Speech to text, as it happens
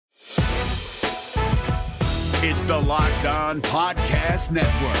It's the Locked On Podcast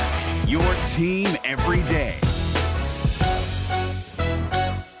Network, your team every day.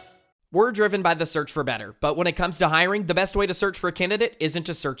 We're driven by the search for better, but when it comes to hiring, the best way to search for a candidate isn't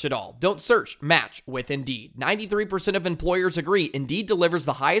to search at all. Don't search, match with Indeed. 93% of employers agree Indeed delivers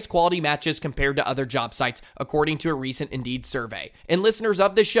the highest quality matches compared to other job sites, according to a recent Indeed survey. And listeners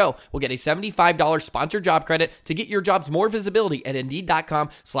of this show will get a $75 sponsored job credit to get your jobs more visibility at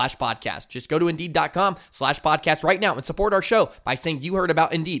Indeed.com/podcast. Just go to Indeed.com/podcast right now and support our show by saying you heard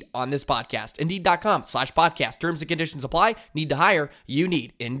about Indeed on this podcast. Indeed.com/podcast. Terms and conditions apply. Need to hire? You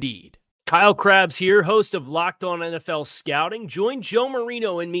need Indeed. Kyle Krabs here, host of Locked On NFL Scouting. Join Joe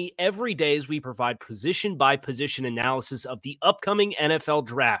Marino and me every day as we provide position-by-position analysis of the upcoming NFL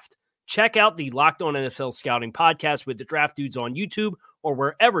Draft. Check out the Locked On NFL Scouting podcast with the Draft Dudes on YouTube or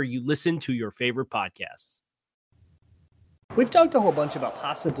wherever you listen to your favorite podcasts. We've talked a whole bunch about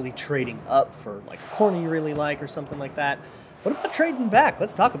possibly trading up for like a corner you really like or something like that. What about trading back?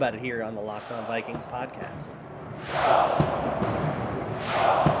 Let's talk about it here on the Locked On Vikings podcast.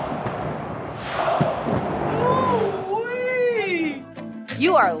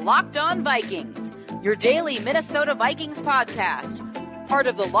 You are Locked On Vikings, your daily Minnesota Vikings podcast, part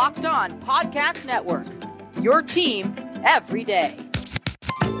of the Locked On Podcast Network, your team every day.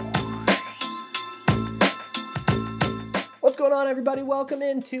 What's going on, everybody? Welcome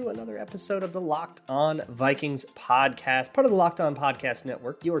into another episode of the Locked On Vikings podcast, part of the Locked On Podcast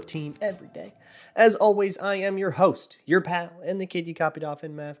Network, your team every day. As always, I am your host, your pal, and the kid you copied off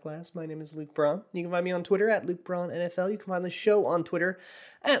in math class. My name is Luke Braun. You can find me on Twitter at Luke Braun NFL. You can find the show on Twitter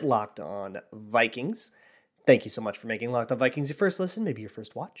at Locked On Vikings. Thank you so much for making Locked On Vikings your first listen, maybe your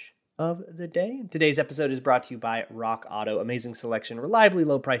first watch of the day. Today's episode is brought to you by Rock Auto. Amazing selection, reliably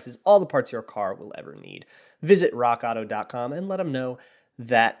low prices, all the parts your car will ever need. Visit rockauto.com and let them know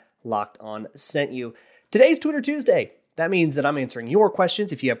that Locked On sent you. Today's Twitter Tuesday. That means that I'm answering your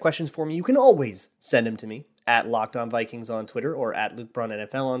questions. If you have questions for me, you can always send them to me at Locked On Vikings on Twitter or at Luke Braun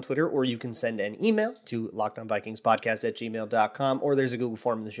NFL on Twitter, or you can send an email to lockedonvikingspodcast@gmail.com, or there's a Google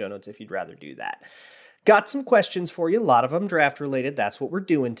form in the show notes if you'd rather do that. Got some questions for you, a lot of them draft related. That's what we're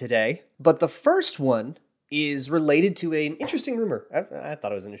doing today. But the first one is related to an interesting rumor. I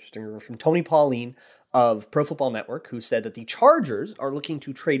thought it was an interesting rumor from Tony Pauline of Pro Football Network, who said that the Chargers are looking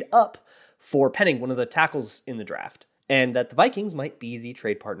to trade up for Penning, one of the tackles in the draft, and that the Vikings might be the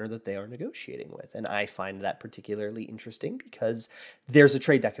trade partner that they are negotiating with. And I find that particularly interesting because there's a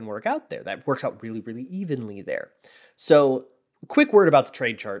trade that can work out there, that works out really, really evenly there. So quick word about the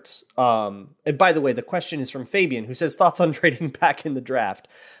trade charts. And by the way, the question is from Fabian, who says, thoughts on trading back in the draft?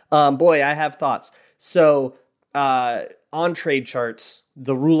 Boy, I have thoughts. So on trade charts,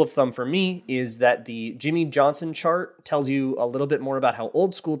 the rule of thumb for me is that the Jimmy Johnson chart tells you a little bit more about how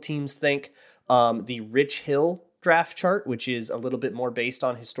old school teams think. The Rich Hill draft chart, which is a little bit more based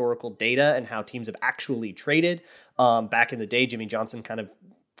on historical data and how teams have actually traded. Back in the day, Jimmy Johnson kind of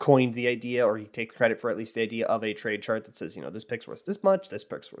coined the idea, or he takes credit for at least the idea of a trade chart that says, this pick's worth this much, this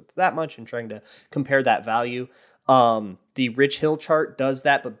pick's worth that much, and trying to compare that value. The Rich Hill chart does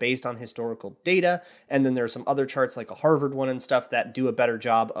that, but based on historical data. And then there are some other charts like a Harvard one and stuff that do a better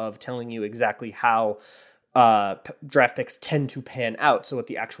job of telling you exactly how draft picks tend to pan out. So what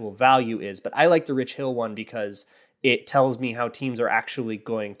the actual value is. But I like the Rich Hill one because it tells me how teams are actually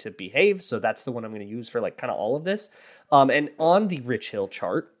going to behave. So that's the one I'm going to use for like kind of all of this. And on the Rich Hill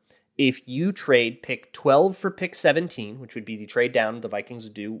chart, if you trade pick 12 for pick 17, which would be the trade down the Vikings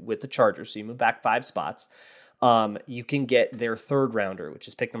would do with the Chargers, so you move back 5 spots, you can get their third rounder, which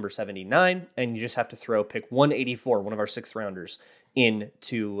is pick number 79, and you just have to throw pick 184, one of our 6th rounders, in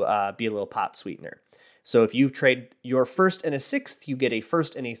to be a little pot sweetener. So if you trade your first and a 6th, you get a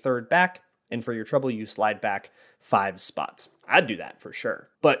first and a third back, and for your trouble, you slide back 5 spots. I'd do that for sure.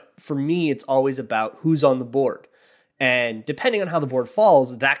 But for me, it's always about who's on the board. And depending on how the board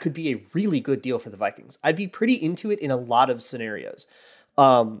falls, that could be a really good deal for the Vikings. I'd be pretty into it in a lot of scenarios.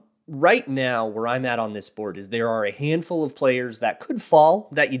 Right now, where I'm at on this board is there are a handful of players that could fall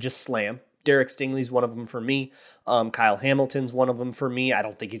that you just slam. Derek Stingley's one of them for me. Kyle Hamilton's one of them for me. I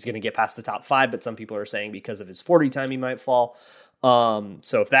don't think he's going to get past the top 5, but some people are saying because of his 40 time he might fall.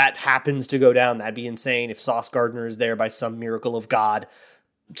 So if that happens to go down, that'd be insane. If Sauce Gardner is there by some miracle of God,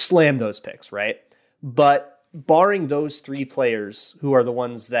 slam those picks, right? But barring those 3 players who are the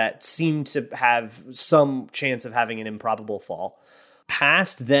ones that seem to have some chance of having an improbable fall,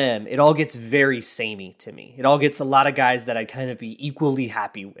 past them, it all gets very samey to me. It all gets a lot of guys that I'd kind of be equally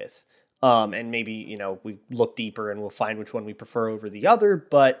happy with. And maybe, we look deeper and we'll find which one we prefer over the other.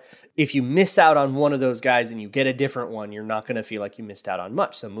 But if you miss out on one of those guys and you get a different one, you're not going to feel like you missed out on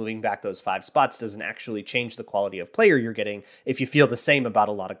much. So moving back those 5 spots doesn't actually change the quality of player you're getting if you feel the same about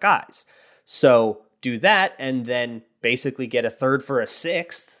a lot of guys. So do that and then basically get a third for a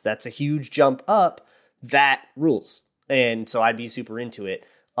 6th. That's a huge jump up. That rules. And so I'd be super into it.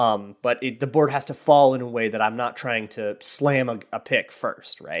 But the board has to fall in a way that I'm not trying to slam a pick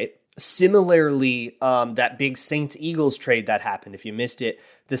first, right? Similarly, that big Saints-Eagles trade that happened, if you missed it,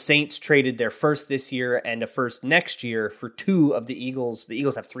 the Saints traded their first this year and a first next year for 2 of the Eagles. The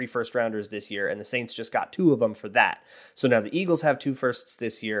Eagles have 3 first-rounders this year, and the Saints just got 2 of them for that. So now the Eagles have 2 firsts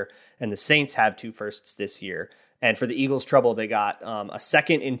this year, and the Saints have 2 firsts this year. And for the Eagles' trouble, they got a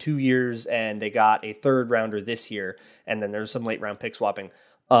second in 2 years, and they got a third-rounder this year, and then there's some late-round pick swapping.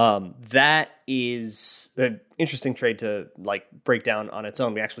 That is an interesting trade to break down on its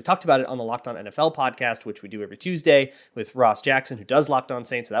own. We actually talked about it on the Locked On NFL podcast, which we do every Tuesday with Ross Jackson, who does Locked On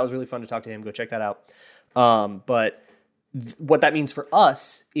Saints. So that was really fun to talk to him. Go check that out. But what that means for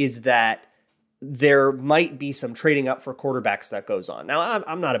us is that there might be some trading up for quarterbacks that goes on. Now,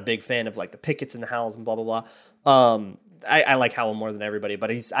 I'm not a big fan of the Pickett's and the Howells and blah, blah, blah. I like Howell more than everybody,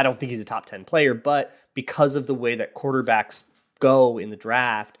 but I don't think he's a top 10 player. But because of the way that quarterbacks go in the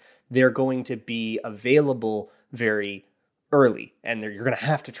draft, they're going to be available very early, and you're going to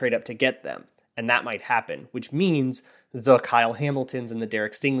have to trade up to get them. And that might happen, which means the Kyle Hamiltons and the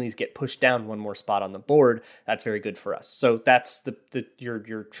Derek Stingleys get pushed down one more spot on the board. That's very good for us. So that's your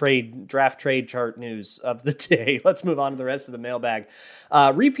draft trade chart news of the day. Let's move on to the rest of the mailbag.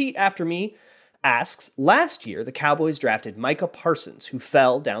 Repeat after me asks, last year, the Cowboys drafted Micah Parsons, who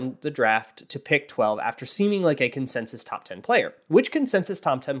fell down the draft to pick 12 after seeming like a consensus top 10 player. Which consensus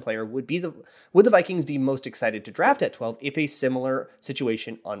top 10 player would the Vikings be most excited to draft at 12 if a similar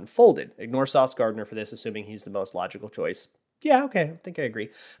situation unfolded? Ignore Sauce Gardner for this, assuming he's the most logical choice. Yeah, okay, I think I agree.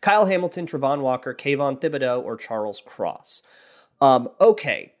 Kyle Hamilton, Travon Walker, Kayvon Thibodeau, or Charles Cross.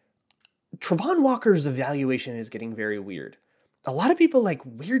 Okay. Travon Walker's evaluation is getting very weird. A lot of people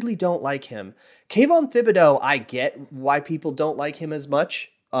weirdly don't like him. Kayvon Thibodeau, I get why people don't like him as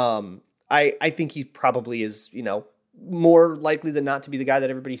much. I think he probably is, more likely than not to be the guy that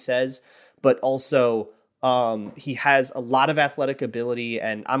everybody says, but also he has a lot of athletic ability,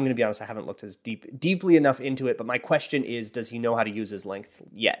 and I'm going to be honest, I haven't looked as deeply enough into it, but my question is, does he know how to use his length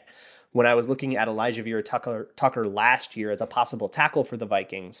yet? When I was looking at Elijah Vera Tucker last year as a possible tackle for the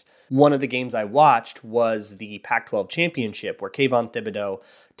Vikings, one of the games I watched was the Pac-12 championship where Kayvon Thibodeau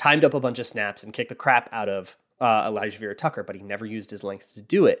timed up a bunch of snaps and kicked the crap out of Elijah Vera Tucker, but he never used his length to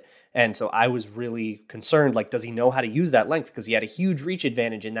do it. And so I was really concerned, does he know how to use that length? Because he had a huge reach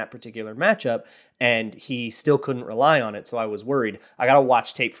advantage in that particular matchup, and he still couldn't rely on it. So I was worried. I got to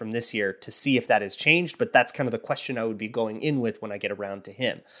watch tape from this year to see if that has changed, but that's kind of the question I would be going in with when I get around to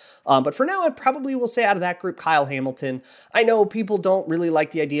him. But for now, I probably will say out of that group, Kyle Hamilton. I know people don't really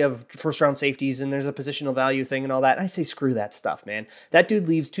like the idea of first-round safeties, and there's a positional value thing and all that. And I say, screw that stuff, man. That dude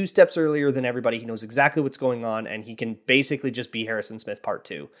leaves 2 steps earlier than everybody. He knows exactly what's going on, and he can basically just be Harrison Smith part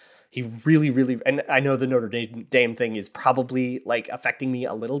 2. He really, really, and I know the Notre Dame thing is probably affecting me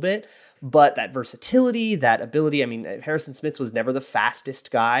a little bit, but that versatility, that ability, Harrison Smith was never the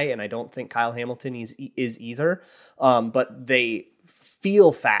fastest guy, and I don't think Kyle Hamilton is either, but they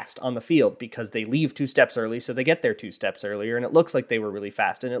feel fast on the field because they leave 2 steps early, so they get there 2 steps earlier, and it looks like they were really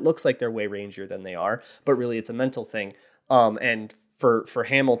fast, and it looks like they're way rangier than they are, but really it's a mental thing. And for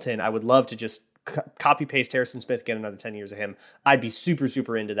Hamilton, I would love to just copy paste Harrison Smith, get another 10 years of him. I'd be super,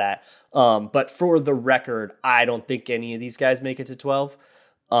 super into that. But for the record, I don't think any of these guys make it to 12.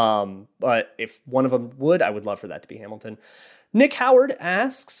 But if one of them would, I would love for that to be Hamilton. Nick Howard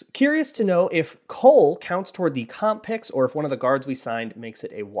asks, curious to know if Cole counts toward the comp picks or if one of the guards we signed makes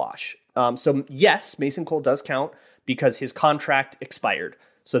it a wash. So yes, Mason Cole does count because his contract expired.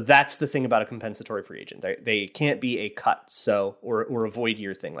 So that's the thing about a compensatory free agent. They can't be a cut or a void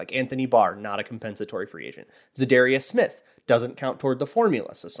year thing. Like Anthony Barr, not a compensatory free agent. Zadarius Smith doesn't count toward the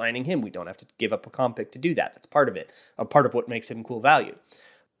formula. So signing him, we don't have to give up a comp pick to do that. That's part of it. A part of what makes him cool value.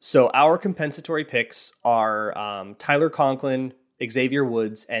 So our compensatory picks are Tyler Conklin, Xavier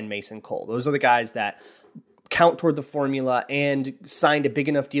Woods, and Mason Cole. Those are the guys that count toward the formula and signed a big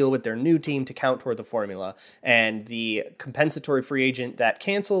enough deal with their new team to count toward the formula. And the compensatory free agent that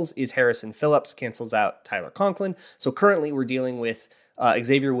cancels is Harrison Phillips, cancels out Tyler Conklin. So currently we're dealing with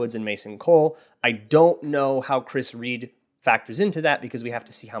Xavier Woods and Mason Cole. I don't know how Chris Reed factors into that because we have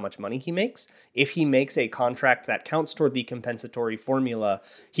to see how much money he makes. If he makes a contract that counts toward the compensatory formula,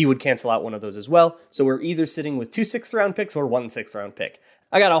 he would cancel out one of those as well. So we're either sitting with 2 6th-round picks or 1 6th-round pick.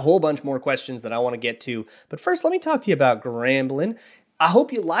 I got a whole bunch more questions that I want to get to, but first let me talk to you about Gramblin'. I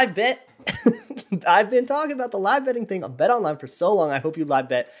hope you live bet. I've been talking about the live betting thing on Bet Online for so long. I hope you live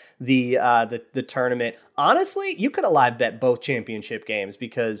bet the tournament. Honestly, you could have live bet both championship games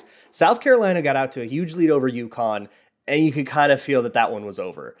because South Carolina got out to a huge lead over UConn, and you could kind of feel that one was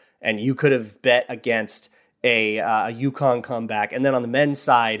over. And you could have bet against a UConn comeback. And then on the men's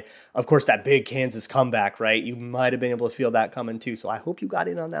side, of course, that big Kansas comeback, right? You might have been able to feel that coming too. So I hope you got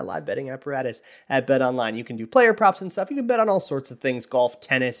in on that live betting apparatus at Bet Online. You can do player props and stuff. You can bet on all sorts of things, golf,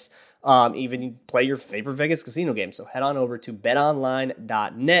 tennis, even you play your favorite Vegas casino game. So head on over to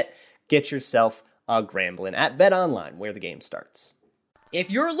betonline.net. Get yourself a Gramblin' at Bet Online, where the game starts. If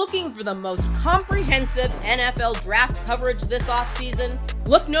you're looking for the most comprehensive NFL draft coverage this offseason,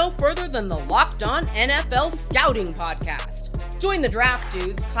 look no further than the Locked On NFL Scouting Podcast. Join the draft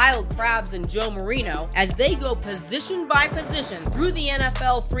dudes, Kyle Krabs and Joe Marino, as they go position by position through the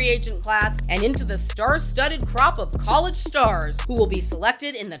NFL free agent class and into the star-studded crop of college stars who will be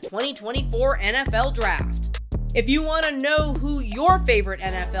selected in the 2024 NFL Draft. If you want to know who your favorite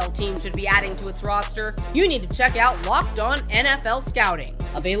NFL team should be adding to its roster, you need to check out Locked On NFL Scouting,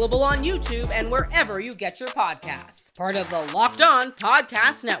 available on YouTube and wherever you get your podcasts. Part of the Locked On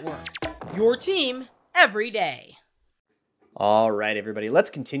Podcast Network, your team every day. All right, everybody, let's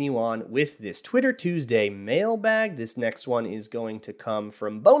continue on with this Twitter Tuesday mailbag. This next one is going to come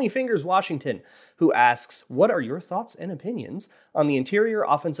from Bony Fingers, Washington, who asks, what are your thoughts and opinions on the interior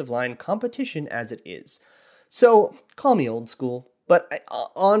offensive line competition as it is? So, call me old school, but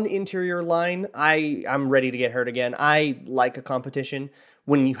on interior line, I'm ready to get hurt again. I like a competition.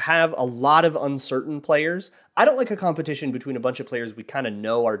 When you have a lot of uncertain players, I don't like a competition between a bunch of players we kind of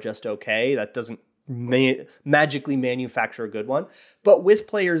know are just okay. That doesn't magically manufacture a good one. But with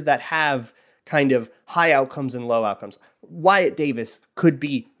players that have kind of high outcomes and low outcomes, Wyatt Davis could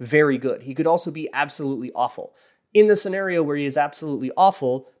be very good. He could also be absolutely awful. In the scenario where he is absolutely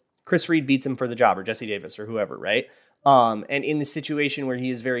awful, Chris Reed beats him for the job, or Jesse Davis, or whoever, right? And in the situation where he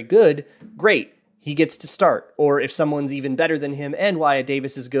is very good, great, he gets to start. Or if someone's even better than him and Wyatt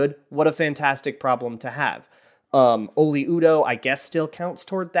Davis is good, what a fantastic problem to have. Oli Udoh, I guess, still counts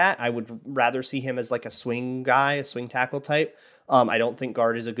toward that. I would rather see him as like a swing guy, a swing tackle type. I don't think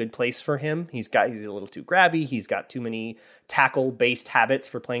guard is a good place for him. He's a little too grabby. He's got too many tackle-based habits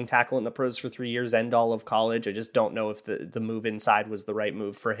for playing tackle in the pros for 3 years and all of college. I just don't know if the move inside was the right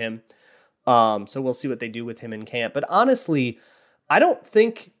move for him. So we'll see what they do with him in camp. But honestly, I don't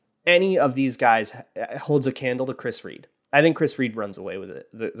think any of these guys holds a candle to Chris Reed. I think Chris Reed runs away with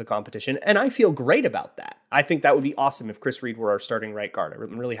the competition, and I feel great about that. I think that would be awesome if Chris Reed were our starting right guard.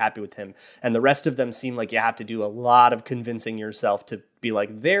 I'm really happy with him. And the rest of them seem like you have to do a lot of convincing yourself to be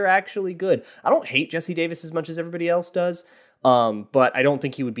like, they're actually good. I don't hate Jesse Davis as much as everybody else does, but I don't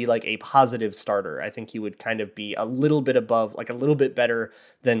think he would be like a positive starter. I think he would kind of be a little bit above, like a little bit better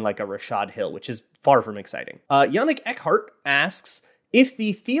than like a Rashad Hill, which is far from exciting. Yannick Eckhart asks, if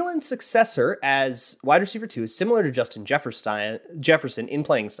the Thielen successor as wide receiver 2 is similar to Justin Jefferson in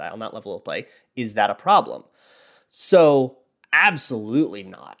playing style, not level of play, is that a problem? So absolutely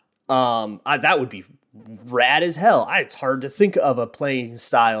not. That would be rad as hell. It's hard to think of a playing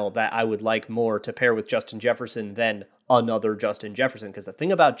style that I would like more to pair with Justin Jefferson than another Justin Jefferson. Because the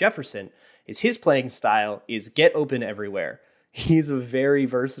thing about Jefferson is his playing style is get open everywhere. He's very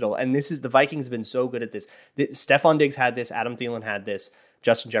versatile, and the Vikings have been so good at this. Stephon Diggs had this, Adam Thielen had this,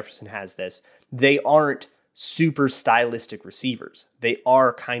 Justin Jefferson has this. They aren't super stylistic receivers. They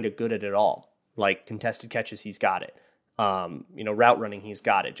are kind of good at it all. Like contested catches, he's got it. Route running, he's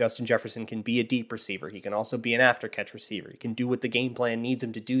got it. Justin Jefferson can be a deep receiver. He can also be an after catch receiver. He can do what the game plan needs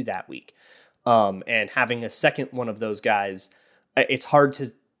him to do that week. And having a second one of those guys, it's hard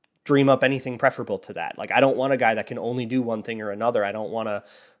to dream up anything preferable to that. Like, I don't want a guy that can only do one thing or another. I don't want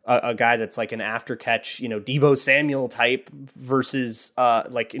a guy that's like an after catch, Deebo Samuel type versus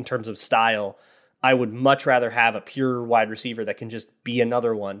like in terms of style. I would much rather have a pure wide receiver that can just be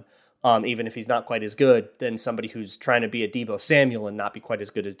another one, even if he's not quite as good, than somebody who's trying to be a Deebo Samuel and not be quite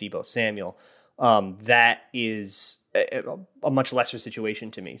as good as Deebo Samuel. That is a much lesser situation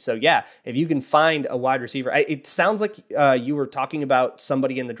to me. So yeah, if you can find a wide receiver, it sounds like you were talking about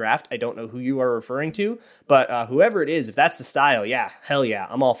somebody in the draft. I don't know who you are referring to, but whoever it is, if that's the style, yeah, hell yeah,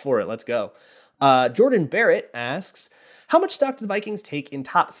 I'm all for it. Let's go. Jordan Barrett asks, How much stock do the Vikings take in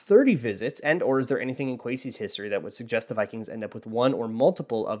top 30 visits, and or is there anything in Kwesi's history that would suggest the Vikings end up with one or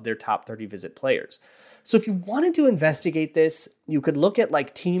multiple of their top 30 visit players? So if you wanted to investigate this, you could look at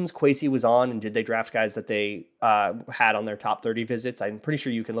like teams Kwesi was on and did they draft guys that they had on their top 30 visits. I'm pretty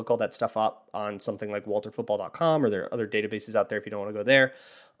sure you can look all that stuff up on something like walterfootball.com, or there are other databases out there if you don't want to go there.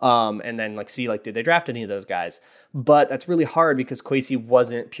 And then like see like did they draft any of those guys? But that's really hard because Kwesi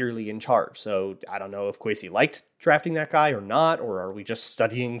wasn't purely in charge. So I don't know if Kwesi liked drafting that guy or not, or are we just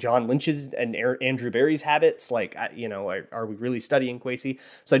studying John Lynch's and Andrew Berry's habits? Like, are we really studying Kwesi?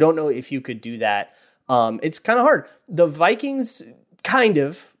 So I don't know if you could do that. It's kind of hard. The Vikings kind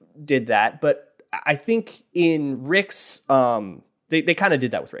of did that, but I think in Rick's, they kind of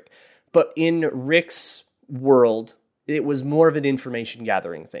did that with Rick, but in Rick's world, it was more of an information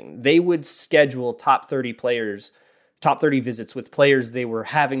gathering thing. They would schedule top 30 visits with players they were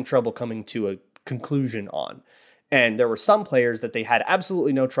having trouble coming to a conclusion on. And there were some players that they had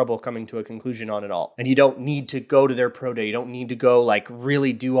absolutely no trouble coming to a conclusion on at all. And you don't need to go to their pro day. You don't need to go like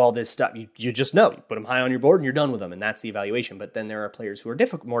really do all this stuff. You just know. You put them high on your board and you're done with them. And that's the evaluation. But then there are players who are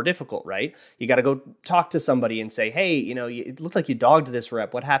more difficult, right? You got to go talk to somebody and say, hey, it looked like you dogged this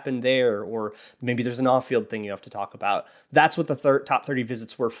rep. What happened there? Or maybe there's an off-field thing you have to talk about. That's what the top 30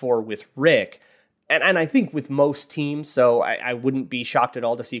 visits were for with Rick. And I think with most teams, so I wouldn't be shocked at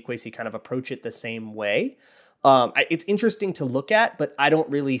all to see Kwesi kind of approach it the same way. It's interesting to look at, but I don't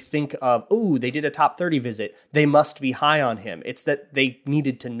really think of, they did a top 30 visit, they must be high on him. It's that they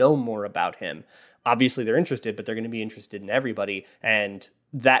needed to know more about him. Obviously, they're interested, but they're going to be interested in everybody. And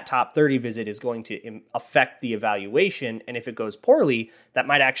that top 30 visit is going to affect the evaluation. And if it goes poorly, that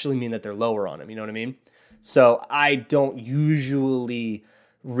might actually mean that they're lower on him. You know what I mean? So I don't usually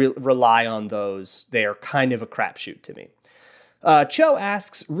rely on those. They are kind of a crapshoot to me. Cho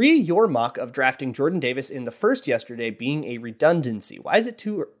asks, your mock of drafting Jordan Davis in the first yesterday being a redundancy. Why is it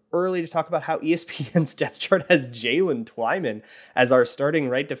too early to talk about how ESPN's depth chart has Jalen Twyman as our starting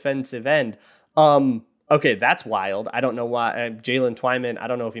right defensive end? Okay, that's wild. I don't know why. Jalen Twyman, I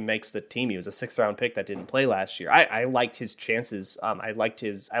don't know if he makes the team. He was a 6th round pick that didn't play last year. I liked his chances. I liked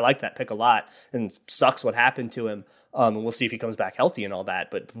that pick a lot, and sucks what happened to him. And we'll see if he comes back healthy and all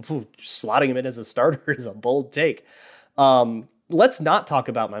that. But slotting him in as a starter is a bold take. Let's not talk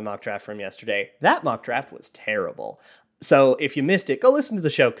about my mock draft from yesterday. That mock draft was terrible. So if you missed it, go listen to the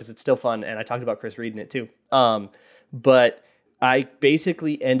show because it's still fun. And I talked about Chris Reed in it too. But I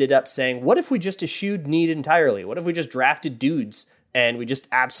basically ended up saying, what if we just eschewed need entirely? What if we just drafted dudes and we just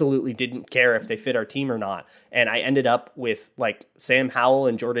absolutely didn't care if they fit our team or not? And I ended up with like Sam Howell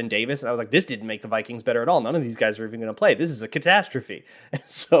and Jordan Davis. And I was like, this didn't make the Vikings better at all. None of these guys are even going to play. This is a catastrophe.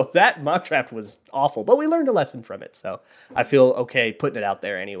 So that mock draft was awful, but we learned a lesson from it. So I feel okay putting it out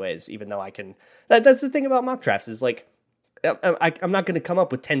there anyways, even though that's the thing about mock drafts is like, I'm not going to come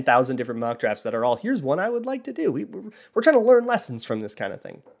up with 10,000 different mock drafts that are all, here's one I would like to do. We're trying to learn lessons from this kind of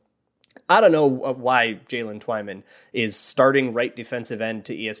thing. I don't know why Jalen Twyman is starting right defensive end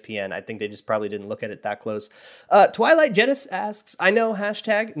to ESPN. I think they just probably didn't look at it that close. Twilight Jettis asks, I know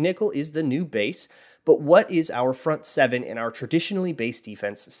hashtag nickel is the new base, but what is our front seven in our traditionally based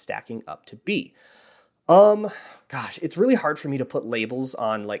defense stacking up to be? Gosh, it's really hard for me to put labels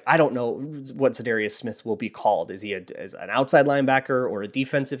on, like, I don't know what Zadarius Smith will be called. Is he as an outside linebacker or a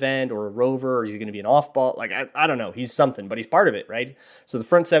defensive end or a rover, or is he going to be an off ball? Like, I don't know. He's something, but he's part of it, right? So the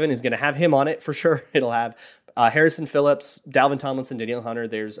front seven is going to have him on it for sure. It'll have Harrison Phillips, Dalvin Tomlinson, Danielle Hunter.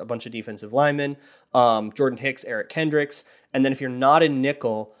 There's a bunch of defensive linemen, Jordan Hicks, Eric Kendricks. And then if you're not in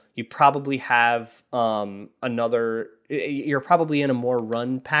nickel, you probably have you're probably in a more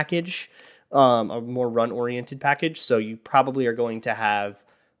run package. A more run-oriented package, so you probably are going to have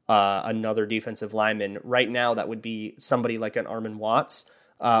another defensive lineman. Right now, that would be somebody like an Armon Watts,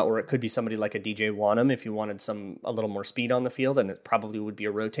 or it could be somebody like a DJ Wanham if you wanted a little more speed on the field, and it probably would be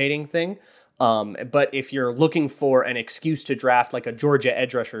a rotating thing. But if you're looking for an excuse to draft like a Georgia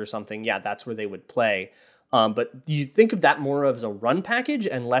edge rusher or something, yeah, that's where they would play. But you think of that more as a run package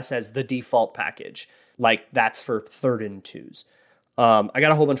and less as the default package, like that's for 3rd and 2s. I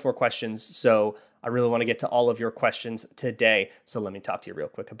got a whole bunch more questions, so I really want to get to all of your questions today. So let me talk to you real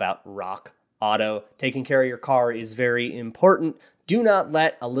quick about Rock Auto. Taking care of your car is very important. Do not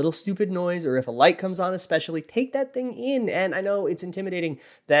let a little stupid noise, or if a light comes on especially, take that thing in. And I know it's intimidating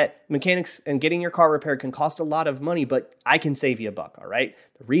that mechanics and getting your car repaired can cost a lot of money, but I can save you $1, all right?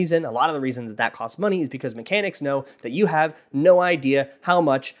 A lot of the reason that costs money is because mechanics know that you have no idea how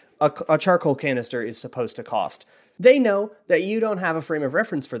much a charcoal canister is supposed to cost. They know that you don't have a frame of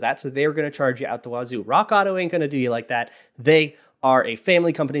reference for that, so they're going to charge you out the wazoo. Rock Auto ain't going to do you like that. They are a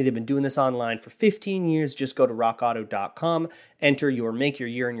family company. They've been doing this online for 15 years. Just go to rockauto.com, enter your make, your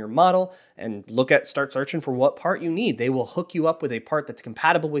year, and your model, and start searching for what part you need. They will hook you up with a part that's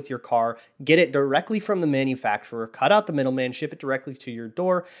compatible with your car, get it directly from the manufacturer, cut out the middleman, ship it directly to your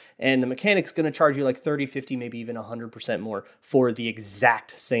door, and the mechanic's going to charge you like 30, 50, maybe even 100% more for the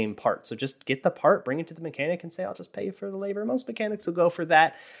exact same part. So just get the part, bring it to the mechanic, and say, I'll just pay you for the labor. Most mechanics will go for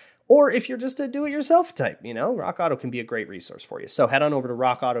that. Or if you're just a do-it-yourself type, Rock Auto can be a great resource for you. So head on over to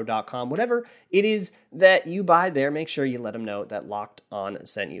rockauto.com. Whatever it is that you buy there, make sure you let them know that Locked On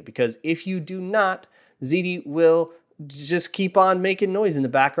sent you. Because if you do not, ZD will just keep on making noise in the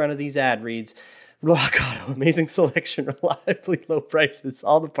background of these ad reads. Rock Auto, amazing selection, reliably low prices,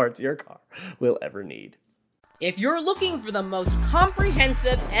 all the parts your car will ever need. If you're looking for the most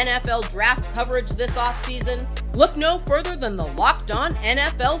comprehensive NFL draft coverage this offseason, look no further than the Locked On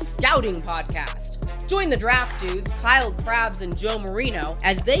NFL Scouting Podcast. Join the draft dudes, Kyle Krabs and Joe Marino,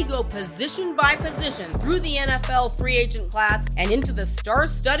 as they go position by position through the NFL free agent class and into the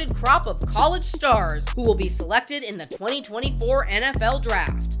star-studded crop of college stars who will be selected in the 2024 NFL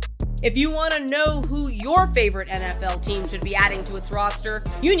Draft. If you want to know who your favorite NFL team should be adding to its roster,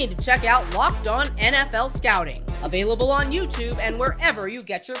 you need to check out Locked On NFL Scouting, available on YouTube and wherever you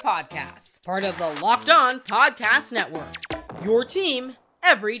get your podcasts. Part of the Locked On Podcast Network, your team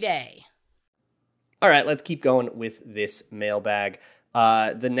every day. All right, let's keep going with this mailbag.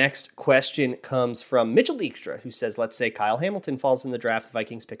 The next question comes from Mitchell Dijkstra, who says, let's say Kyle Hamilton falls in the draft, the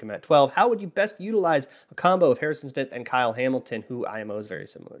Vikings pick him at 12. How would you best utilize a combo of Harrison Smith and Kyle Hamilton, who IMO is very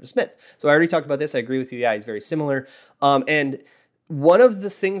similar to Smith? So I already talked about this. I agree with you. Yeah, he's very similar. And one of the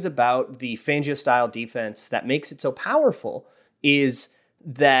things about the Fangio-style defense that makes it so powerful is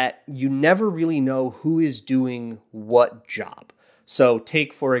that you never really know who is doing what job. So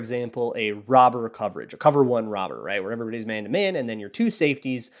take, for example, a robber coverage, a cover one robber, right? Where everybody's man-to-man, and then your two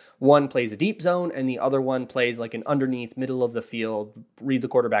safeties, one plays a deep zone, and the other one plays like an underneath, middle of the field, read the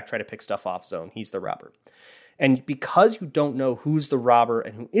quarterback, try to pick stuff off zone. He's the robber. And because you don't know who's the robber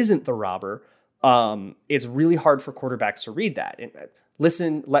and who isn't the robber, it's really hard for quarterbacks to read that.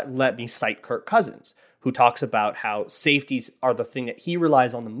 And let me cite Kirk Cousins, who talks about how safeties are the thing that he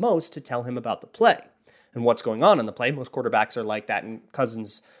relies on the most to tell him about the play and what's going on in the play. Most quarterbacks are like that. And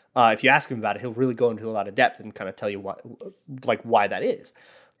Cousins, if you ask him about it, he'll really go into a lot of depth and kind of tell you why that is.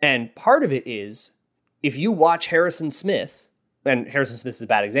 And part of it is, if you watch Harrison Smith, and Harrison Smith is a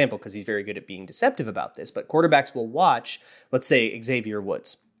bad example because he's very good at being deceptive about this, but quarterbacks will watch, let's say, Xavier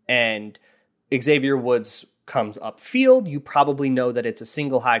Woods. And Xavier Woods comes upfield, you probably know that it's a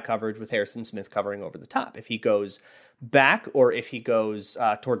single high coverage with Harrison Smith covering over the top. If he goes back, or if he goes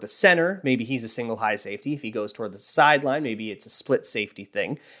toward the center, maybe he's a single high safety. If he goes toward the sideline, maybe it's a split safety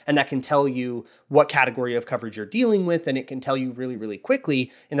thing. And that can tell you what category of coverage you're dealing with, and it can tell you really, really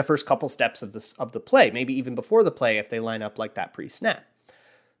quickly in the first couple steps of the play, maybe even before the play if they line up like that pre-snap.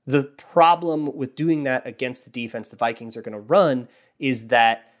 The problem with doing that against the defense the Vikings are going to run is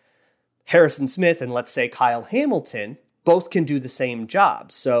that Harrison Smith and, let's say, Kyle Hamilton both can do the same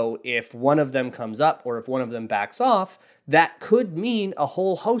job. So if one of them comes up or if one of them backs off, that could mean a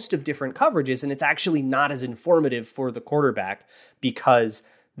whole host of different coverages, and it's actually not as informative for the quarterback because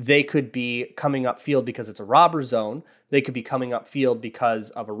they could be coming up field because it's a robber zone. They could be coming up field because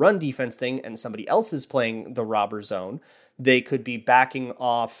of a run defense thing and somebody else is playing the robber zone. They could be backing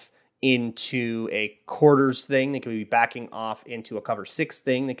off into a quarters thing. They could be backing off into a cover 6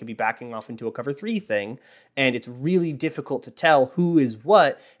 thing. They could be backing off into a cover 3 thing. And it's really difficult to tell who is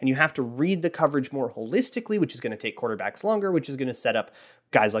what. And you have to read the coverage more holistically, which is going to take quarterbacks longer, which is going to set up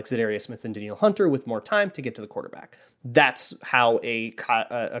guys like Zadarius Smith and Danielle Hunter with more time to get to the quarterback. That's how a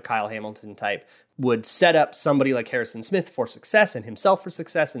Kyle Hamilton type would set up somebody like Harrison Smith for success and himself for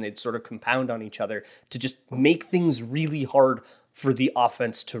success. And they'd sort of compound on each other to just make things really hard for the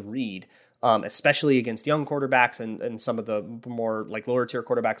offense to read, especially against young quarterbacks and some of the more like lower tier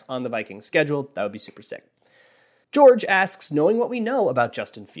quarterbacks on the Vikings schedule. That would be super sick. George asks, knowing what we know about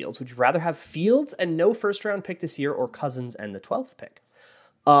Justin Fields, would you rather have Fields and no first round pick this year or Cousins and the 12th pick?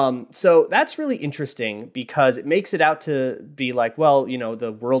 So that's really interesting because it makes it out to be like, well,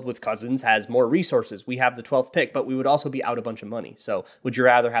 the world with Cousins has more resources. We have the 12th pick, but we would also be out a bunch of money. So would you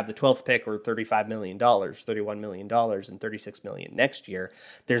rather have the 12th pick or $35 million, $31 million, and $36 million next year?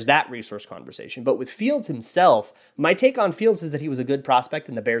 There's that resource conversation. But with Fields himself, my take on Fields is that he was a good prospect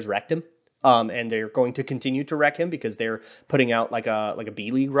and the Bears wrecked him. And they're going to continue to wreck him because they're putting out like a B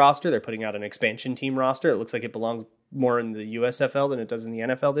League roster. They're putting out an expansion team roster. It looks like it belongs more in the USFL than it does in the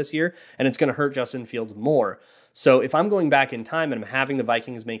NFL this year, and it's going to hurt Justin Fields more. So if I'm going back in time and I'm having the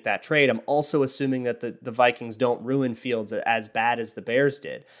Vikings make that trade, I'm also assuming that the Vikings don't ruin Fields as bad as the Bears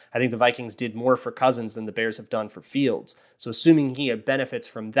did. I think the Vikings did more for Cousins than the Bears have done for Fields. So assuming he benefits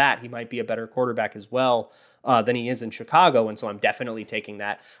from that, he might be a better quarterback as well than he is in Chicago. And so I'm definitely taking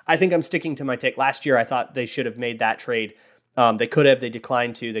that. I think I'm sticking to my take. Last year, I thought they should have made that trade. They could have. They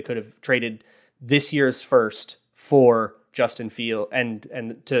declined to. They could have traded this year's first for Justin Fields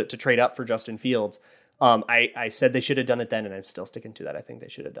and to trade up for Justin Fields. I said they should have done it then, and I'm still sticking to that. I think they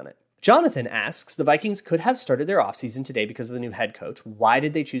should have done it. Jonathan asks, the Vikings could have started their offseason today because of the new head coach. Why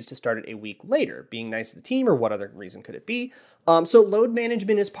did they choose to start it a week later? Being nice to the team, or what other reason could it be? So load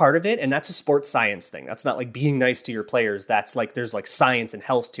management is part of it, and that's a sports science thing. That's not like being nice to your players. That's like there's like science and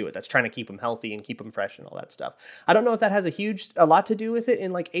health to it. That's trying to keep them healthy and keep them fresh and all that stuff. I don't know if that has a lot to do with it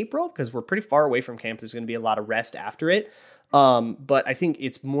in like April, because we're pretty far away from camp. There's going to be a lot of rest after it. But I think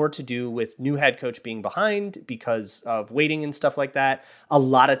it's more to do with new head coach being behind because of waiting and stuff like that. A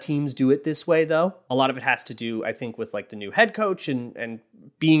lot of teams do it this way, though. A lot of it has to do, I think, with like the new head coach and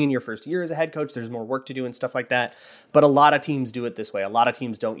being in your first year as a head coach. There's more work to do and stuff like that. But a lot of teams do it this way. A lot of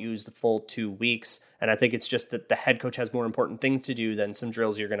teams don't use the full 2 weeks. And I think it's just that the head coach has more important things to do than some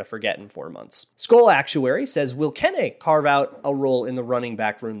drills you're going to forget in 4 months. Skull Actuary says, will Kene carve out a role in the running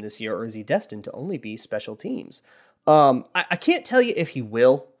back room this year, or is he destined to only be special teams? I can't tell you if he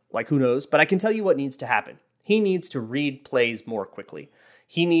will, like who knows, but I can tell you what needs to happen. He needs to read plays more quickly.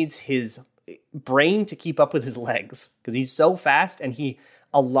 He needs his brain to keep up with his legs because he's so fast, and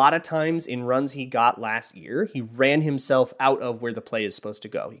a lot of times in runs he got last year, he ran himself out of where the play is supposed to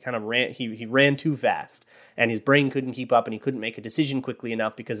go. He kind of ran too fast, and his brain couldn't keep up, and he couldn't make a decision quickly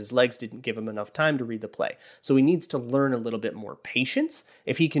enough because his legs didn't give him enough time to read the play. So he needs to learn a little bit more patience.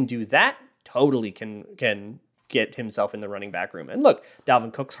 If he can do that, totally can get himself in the running back room. And look,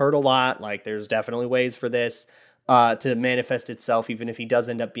 Dalvin Cook's hurt a lot. Like, there's definitely ways for this to manifest itself, even if he does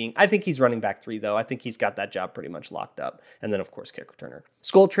end up being, I think he's running back 3, though. I think he's got that job pretty much locked up. And then, of course, kick returner.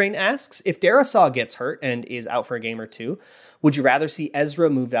 Skull Train asks, if Darasaw gets hurt and is out for a game or two, would you rather see Ezra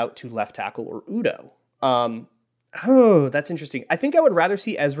move out to left tackle or Udo? Oh, that's interesting. I think I would rather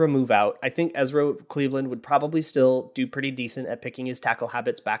see Ezra move out. I think Ezra Cleveland would probably still do pretty decent at picking his tackle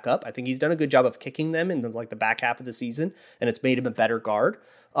habits back up. I think he's done a good job of kicking them in the back half of the season, and it's made him a better guard.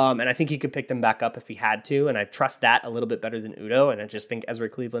 And I think he could pick them back up if he had to, and I trust that a little bit better than Udo, and I just think Ezra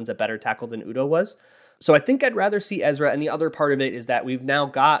Cleveland's a better tackle than Udo was. So I think I'd rather see Ezra. And the other part of it is that we've now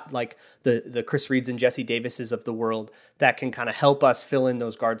got like the Chris Reeds and Jesse Davises of the world that can kind of help us fill in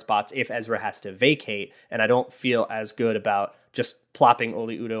those guard spots if Ezra has to vacate. And I don't feel as good about just plopping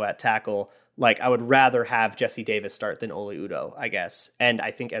Oli Udo at tackle. Like, I would rather have Jesse Davis start than Oli Udo, I guess. And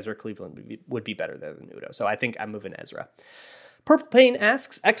I think Ezra Cleveland would be better there than Udo. So I think I'm moving Ezra. Purple Pain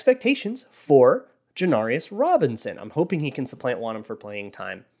asks, expectations for Janarius Robinson. I'm hoping he can supplant Wanham for playing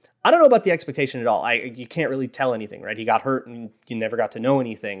time. I don't know about the expectation at all. You can't really tell anything, right? He got hurt and you never got to know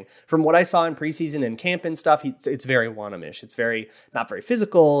anything. From what I saw in preseason and camp and stuff, it's very Wanham-ish. It's not very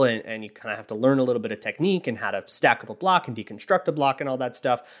physical, and you kind of have to learn a little bit of technique and how to stack up a block and deconstruct a block and all that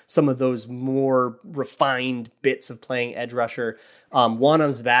stuff. Some of those more refined bits of playing edge rusher.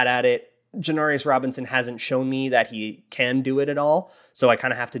 Wanham's bad at it. Janarius Robinson hasn't shown me that he can do it at all, so I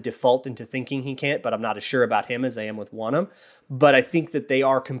kind of have to default into thinking he can't, but I'm not as sure about him as I am with Wanham. But I think that they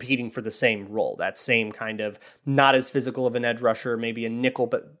are competing for the same role, that same kind of not as physical of an edge rusher, maybe a nickel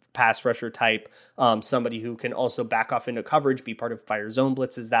but pass rusher type, somebody who can also back off into coverage, be part of fire zone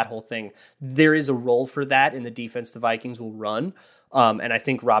blitzes, that whole thing. There is a role for that in the defense the Vikings will run, and I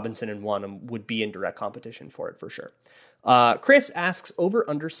think Robinson and Wanham would be in direct competition for it for sure. Chris asks, over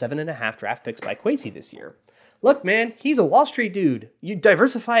under 7.5 draft picks by Kwesi this year. Look, man, he's a Wall Street dude. You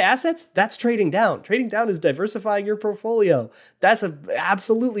diversify assets, that's trading down. Trading down is diversifying your portfolio. That's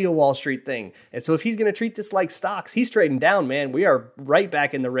absolutely a Wall Street thing. And so if he's going to treat this like stocks, he's trading down, man. We are right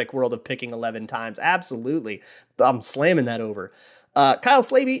back in the Rick world of picking 11 times. Absolutely. I'm slamming that over. Kyle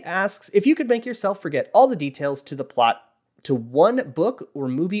Slaby asks, if you could make yourself forget all the details to the plot to one book or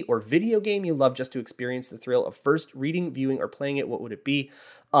movie or video game you love just to experience the thrill of first reading, viewing, or playing it, what would it be?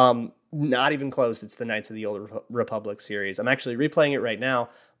 Not even close. It's the Knights of the Old Republic series. I'm actually replaying it right now.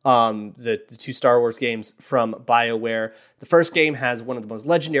 The 2 Star Wars games from BioWare. The first game has one of the most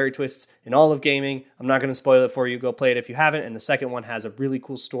legendary twists in all of gaming. I'm not going to spoil it for you. Go play it if you haven't. And the second one has a really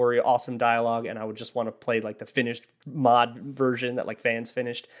cool story, awesome dialogue, and I would just want to play like the finished mod version that like fans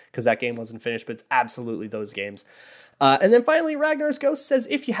finished because that game wasn't finished, but it's absolutely those games. And then finally, Ragnar's Ghost says,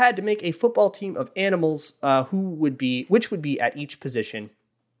 if you had to make a football team of animals, which would be at each position?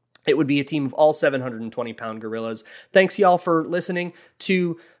 it would be a team of all 720-pound gorillas. Thanks, y'all, for listening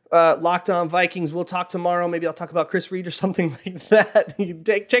to Locked On Vikings. We'll talk tomorrow. Maybe I'll talk about Chris Reed or something like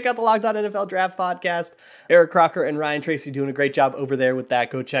that. Check out the Locked On NFL Draft podcast. Eric Crocker and Ryan Tracy doing a great job over there with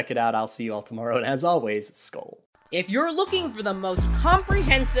that. Go check it out. I'll see you all tomorrow. And as always, Skol. If you're looking for the most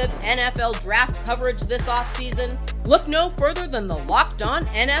comprehensive NFL draft coverage this offseason, look no further than the Locked On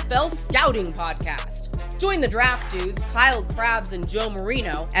NFL Scouting Podcast. Join the draft dudes, Kyle Krabs and Joe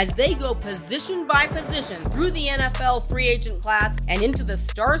Marino, as they go position by position through the NFL free agent class and into the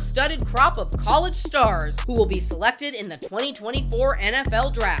star-studded crop of college stars who will be selected in the 2024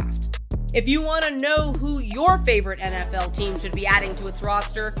 NFL Draft. If you want to know who your favorite NFL team should be adding to its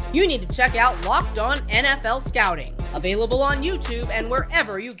roster, you need to check out Locked On NFL Scouting, available on YouTube and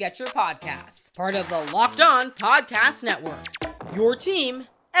wherever you get your podcasts. Part of the Locked On Podcast Network, your team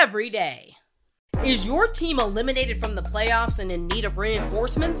every day. Is your team eliminated from the playoffs and in need of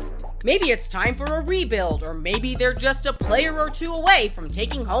reinforcements? Maybe it's time for a rebuild, or maybe they're just a player or two away from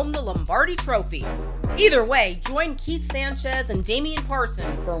taking home the Lombardi Trophy. Either way, join Keith Sanchez and Damian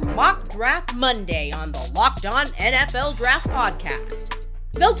Parson for Mock Draft Monday on the Locked On NFL Draft Podcast.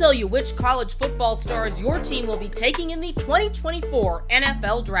 They'll tell you which college football stars your team will be taking in the 2024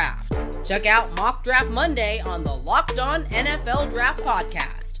 NFL Draft. Check out Mock Draft Monday on the Locked On NFL Draft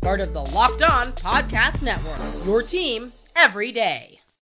Podcast, part of the Locked On Podcast Network, your team every day.